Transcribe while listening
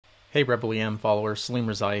Hey Rebel EM followers, Salim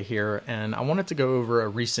Razai here, and I wanted to go over a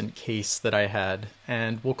recent case that I had,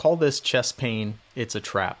 and we'll call this chest pain, it's a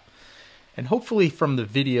trap. And hopefully from the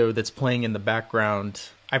video that's playing in the background,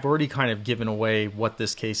 I've already kind of given away what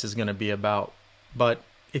this case is going to be about. But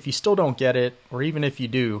if you still don't get it, or even if you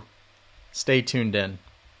do, stay tuned in.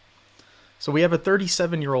 So we have a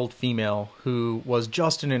 37-year-old female who was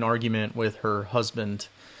just in an argument with her husband,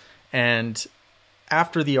 and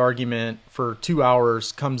after the argument for 2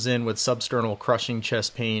 hours comes in with substernal crushing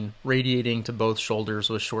chest pain radiating to both shoulders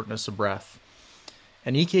with shortness of breath.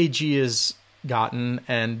 An EKG is gotten,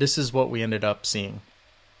 and this is what we ended up seeing.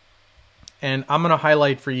 And I'm going to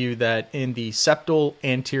highlight for you that in the septal,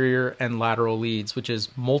 anterior, and lateral leads, which is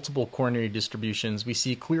multiple coronary distributions, we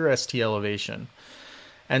see clear ST elevation.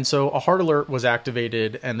 And so a heart alert was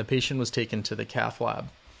activated and the patient was taken to the cath lab.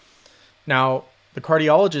 Now, the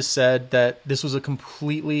cardiologist said that this was a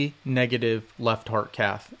completely negative left heart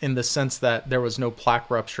cath in the sense that there was no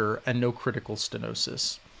plaque rupture and no critical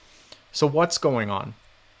stenosis. So what's going on?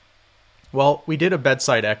 Well, we did a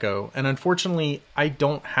bedside echo, and unfortunately, I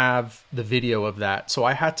don't have the video of that. So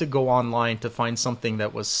I had to go online to find something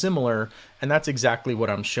that was similar, and that's exactly what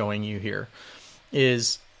I'm showing you here,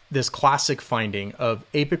 is this classic finding of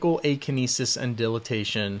apical akinesis and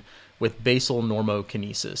dilatation with basal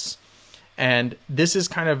normokinesis. And this is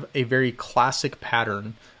kind of a very classic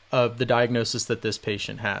pattern of the diagnosis that this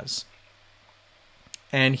patient has.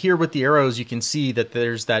 And here with the arrows, you can see that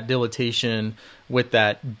there's that dilatation with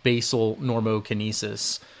that basal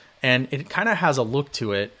normokinesis. And it kind of has a look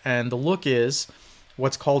to it. And the look is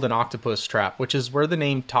what's called an octopus trap, which is where the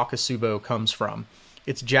name Takotsubo comes from.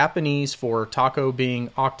 It's Japanese for tako being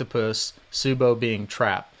octopus, tsubo being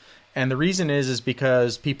trap. And the reason is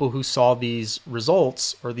because people who saw these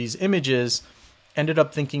results or these images ended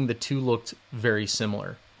up thinking the two looked very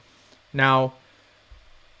similar. Now,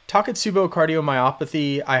 Takotsubo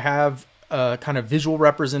Cardiomyopathy, I have a kind of visual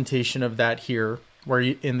representation of that here, where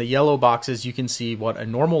in the yellow boxes you can see what a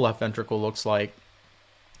normal left ventricle looks like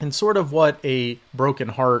and sort of what a broken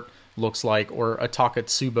heart looks like, or a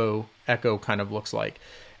Takotsubo echo kind of looks like.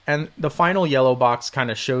 And the final yellow box kind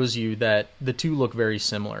of shows you that the two look very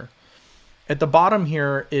similar. At the bottom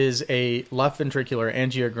here is a left ventricular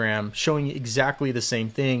angiogram showing exactly the same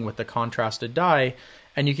thing with the contrasted dye,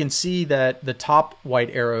 and you can see that the top white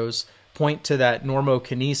arrows point to that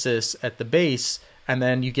normokinesis at the base, and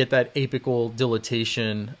then you get that apical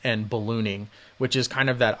dilatation and ballooning, which is kind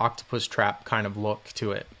of that octopus trap kind of look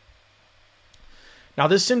to it. Now,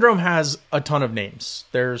 this syndrome has a ton of names.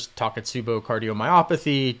 There's Takotsubo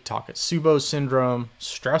cardiomyopathy, Takotsubo syndrome,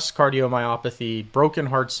 stress cardiomyopathy, broken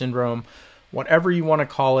heart syndrome, whatever you want to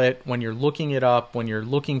call it. When you're looking it up, when you're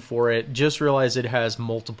looking for it, just realize it has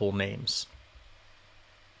multiple names.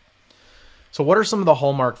 So what are some of the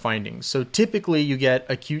hallmark findings? So typically you get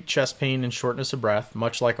acute chest pain and shortness of breath,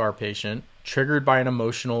 much like our patient, triggered by an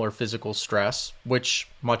emotional or physical stress, which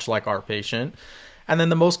much like our patient. And then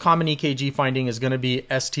the most common EKG finding is going to be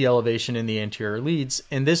ST elevation in the anterior leads.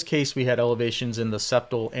 In this case, we had elevations in the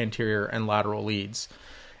septal, anterior, and lateral leads.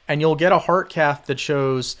 And you'll get a heart cath that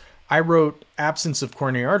shows, I wrote absence of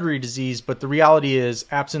coronary artery disease, but the reality is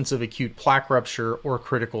absence of acute plaque rupture or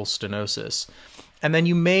critical stenosis. And then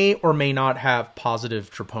you may or may not have positive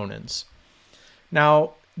troponins.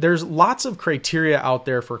 Now, there's lots of criteria out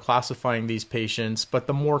there for classifying these patients, but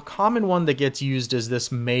the more common one that gets used is this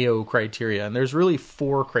Mayo criteria. And there's really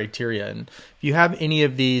 4 criteria. And if you have any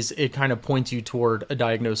of these, it kind of points you toward a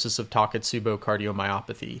diagnosis of Takotsubo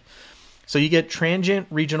cardiomyopathy. So you get transient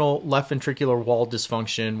regional left ventricular wall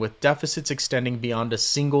dysfunction with deficits extending beyond a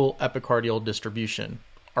single epicardial distribution.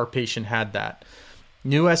 Our patient had that.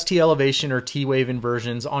 New ST elevation or T-wave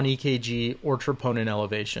inversions on EKG or troponin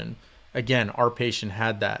elevation. Again, our patient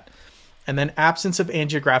had that. And then absence of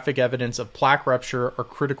angiographic evidence of plaque rupture or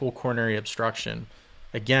critical coronary obstruction.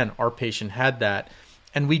 Again, our patient had that.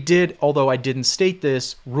 And we did, although I didn't state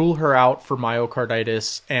this, rule her out for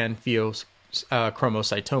myocarditis and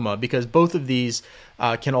pheochromocytoma, because both of these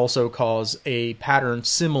can also cause a pattern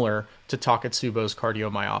similar to Takotsubo's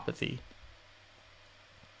cardiomyopathy.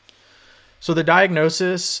 So the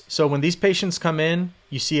diagnosis, so when these patients come in,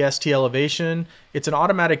 you see ST elevation, it's an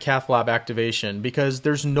automatic cath lab activation because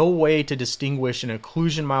there's no way to distinguish an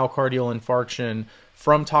occlusion myocardial infarction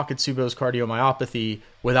from Takotsubo's cardiomyopathy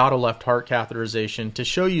without a left heart catheterization to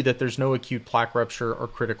show you that there's no acute plaque rupture or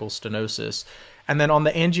critical stenosis. And then on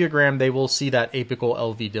the angiogram, they will see that apical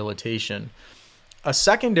LV dilatation. A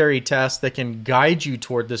secondary test that can guide you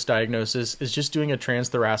toward this diagnosis is just doing a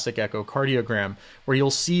transthoracic echocardiogram, where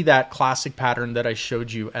you'll see that classic pattern that I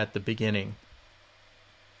showed you at the beginning.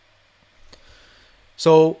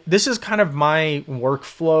 So this is kind of my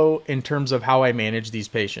workflow in terms of how I manage these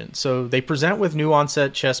patients. So they present with new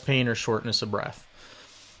onset chest pain or shortness of breath.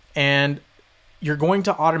 And you're going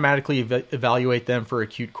to automatically evaluate them for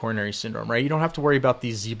acute coronary syndrome, right? You don't have to worry about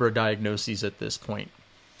these zebra diagnoses at this point.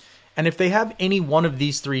 And if they have any one of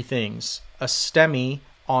these three things, a STEMI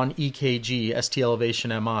on EKG, ST elevation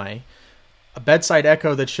MI, a bedside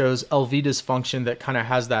echo that shows LV dysfunction that kind of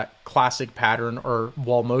has that classic pattern or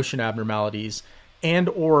wall motion abnormalities, and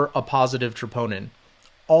or a positive troponin,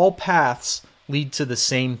 all paths lead to the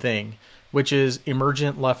same thing, which is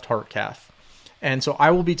emergent left heart cath. And so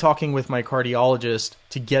I will be talking with my cardiologist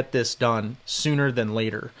to get this done sooner than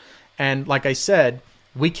later. And like I said,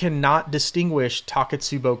 we cannot distinguish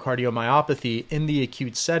Takotsubo cardiomyopathy in the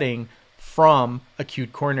acute setting from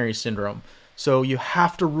acute coronary syndrome. So you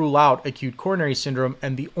have to rule out acute coronary syndrome,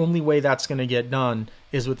 and the only way that's going to get done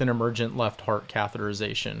is with an emergent left heart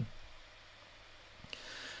catheterization.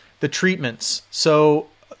 The treatments. So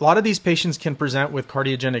a lot of these patients can present with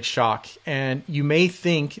cardiogenic shock, and you may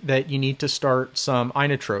think that you need to start some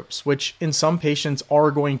inotropes, which in some patients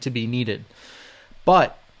are going to be needed.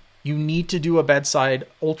 But you need to do a bedside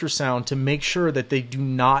ultrasound to make sure that they do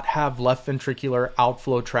not have left ventricular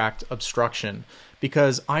outflow tract obstruction,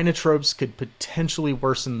 because inotropes could potentially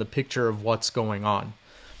worsen the picture of what's going on.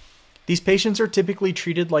 These patients are typically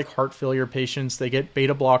treated like heart failure patients. They get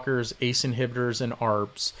beta blockers, ACE inhibitors, and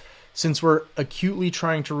ARBs. Since we're acutely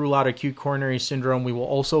trying to rule out acute coronary syndrome, we will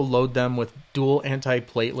also load them with dual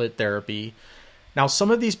antiplatelet therapy. Now, some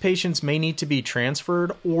of these patients may need to be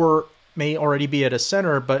transferred or may already be at a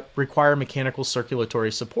center but require mechanical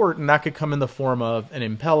circulatory support, and that could come in the form of an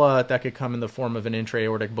Impella, that could come in the form of an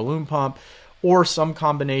intra-aortic balloon pump, or some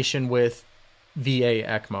combination with VA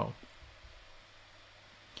ECMO.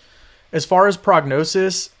 As far as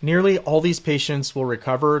prognosis, nearly all these patients will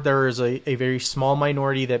recover. There is a very small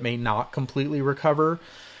minority that may not completely recover.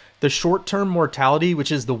 The short-term mortality,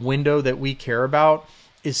 which is the window that we care about,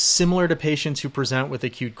 is similar to patients who present with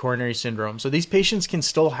acute coronary syndrome. So these patients can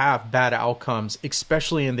still have bad outcomes,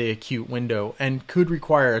 especially in the acute window, and could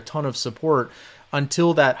require a ton of support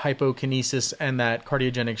until that hypokinesis and that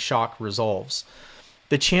cardiogenic shock resolves.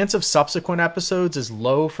 The chance of subsequent episodes is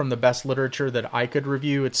low from the best literature that I could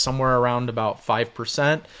review. It's somewhere around about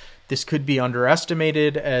 5%. This could be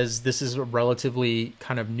underestimated, as this is a relatively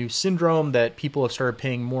kind of new syndrome that people have started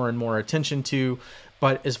paying more and more attention to.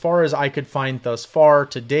 But as far as I could find thus far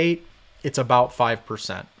to date, it's about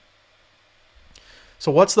 5%.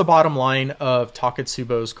 So what's the bottom line of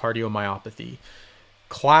Takotsubo's cardiomyopathy?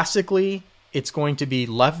 Classically, it's going to be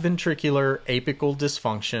left ventricular apical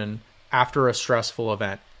dysfunction after a stressful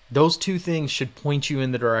event. Those two things should point you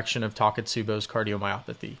in the direction of Takotsubo's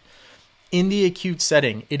cardiomyopathy. In the acute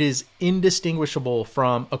setting, it is indistinguishable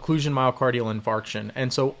from occlusion myocardial infarction,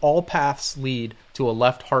 and so all paths lead to a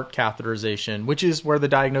left heart catheterization, which is where the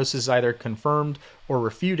diagnosis is either confirmed or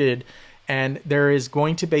refuted, and there is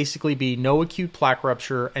going to basically be no acute plaque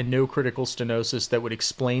rupture and no critical stenosis that would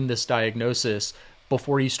explain this diagnosis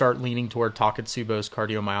before you start leaning toward Takotsubo's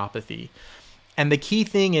cardiomyopathy. And the key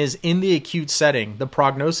thing is, in the acute setting, the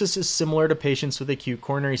prognosis is similar to patients with acute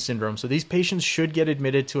coronary syndrome. So these patients should get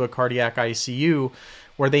admitted to a cardiac ICU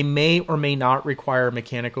where they may or may not require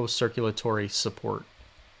mechanical circulatory support.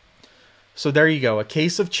 So there you go, a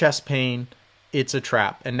case of chest pain. It's a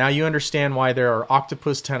trap. And now you understand why there are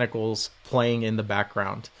octopus tentacles playing in the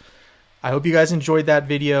background. I hope you guys enjoyed that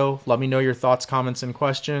video. Let me know your thoughts, comments, and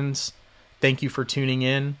questions. Thank you for tuning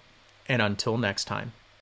in, and until next time.